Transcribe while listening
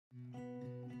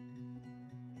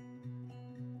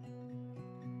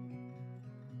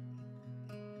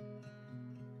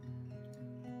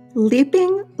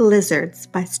Leaping Lizards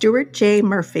by Stuart J.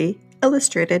 Murphy,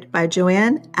 illustrated by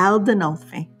Joanne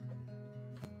Aldinolfi.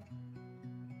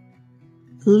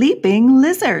 Leaping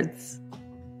Lizards,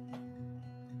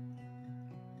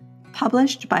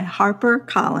 published by Harper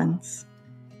Collins.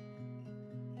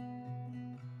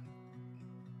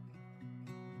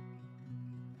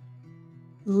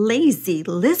 Lazy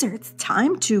lizards,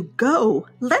 time to go.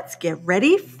 Let's get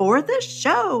ready for the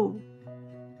show.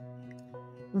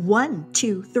 1,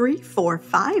 2, 3, 4,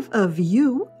 5 of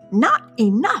you. Not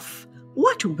enough.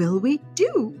 What will we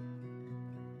do?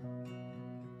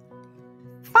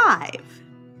 5.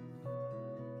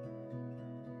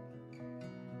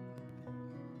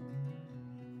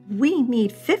 We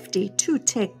need 50 to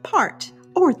take part,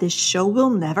 or this show will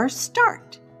never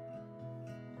start.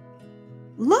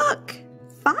 Look,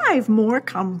 5 more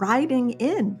come riding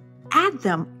in. Add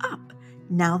them up.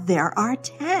 Now there are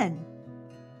 10.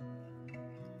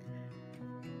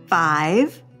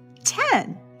 5,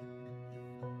 10.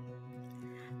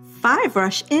 5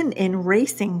 rush in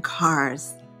racing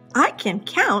cars. I can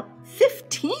count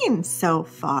 15 so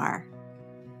far.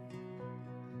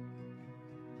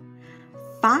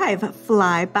 5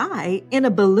 fly by in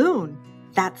a balloon.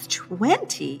 That's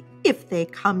 20 if they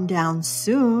come down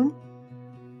soon.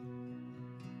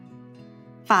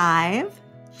 5,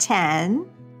 10,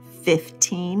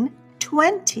 15,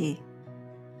 20.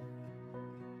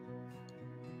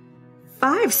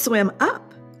 5 swim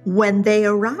up. When they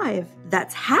arrive,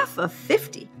 that's half of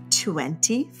 50,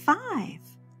 25.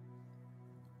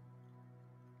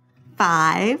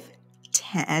 5,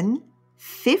 10,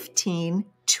 15,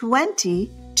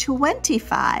 20,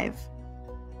 25.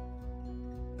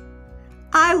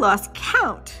 I lost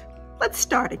count. Let's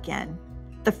start again.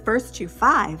 The first 2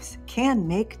 5s can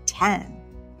make 10.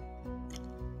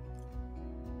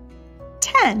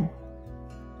 10.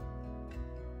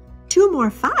 2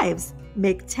 more 5s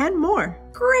make 10 more.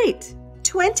 Great!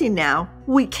 20 now.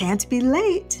 We can't be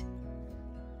late.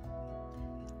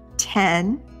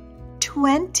 10,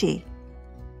 20.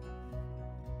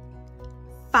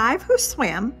 5 who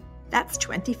swam, that's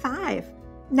 25.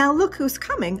 Now look who's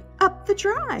coming up the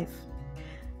drive.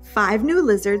 5 new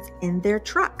lizards in their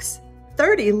trucks.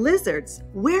 30 lizards,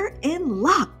 we're in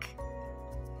luck.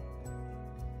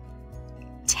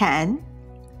 10,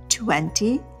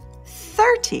 20,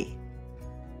 30.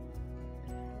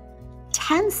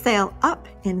 10 sail up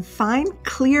in fine,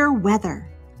 clear weather.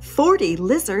 40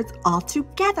 lizards all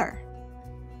together.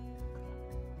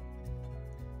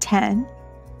 10,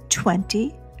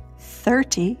 20,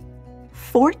 30,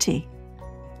 40.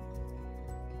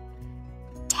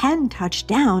 10 touch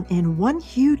down in one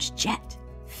huge jet.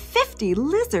 50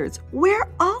 lizards, we're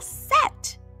all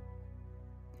set.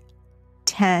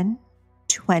 10,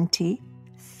 20,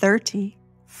 30,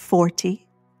 40,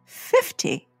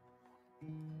 50.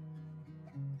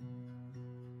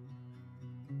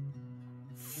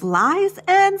 Flies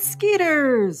and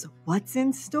skeeters, what's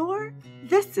in store?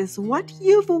 This is what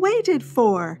you've waited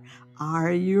for.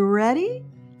 Are you ready?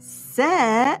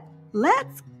 Set,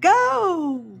 let's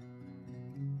go!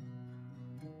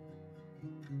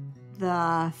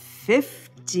 The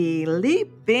 50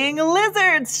 Leaping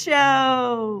Lizards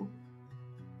Show!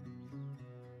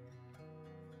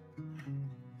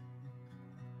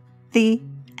 The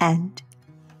end.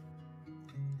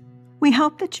 We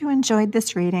hope that you enjoyed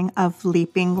this reading of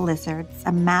Leaping Lizards,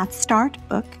 a Mathstart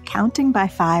book counting by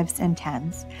 5s and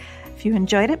 10s. If you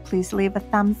enjoyed it, please leave a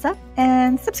thumbs up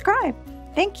and subscribe.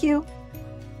 Thank you.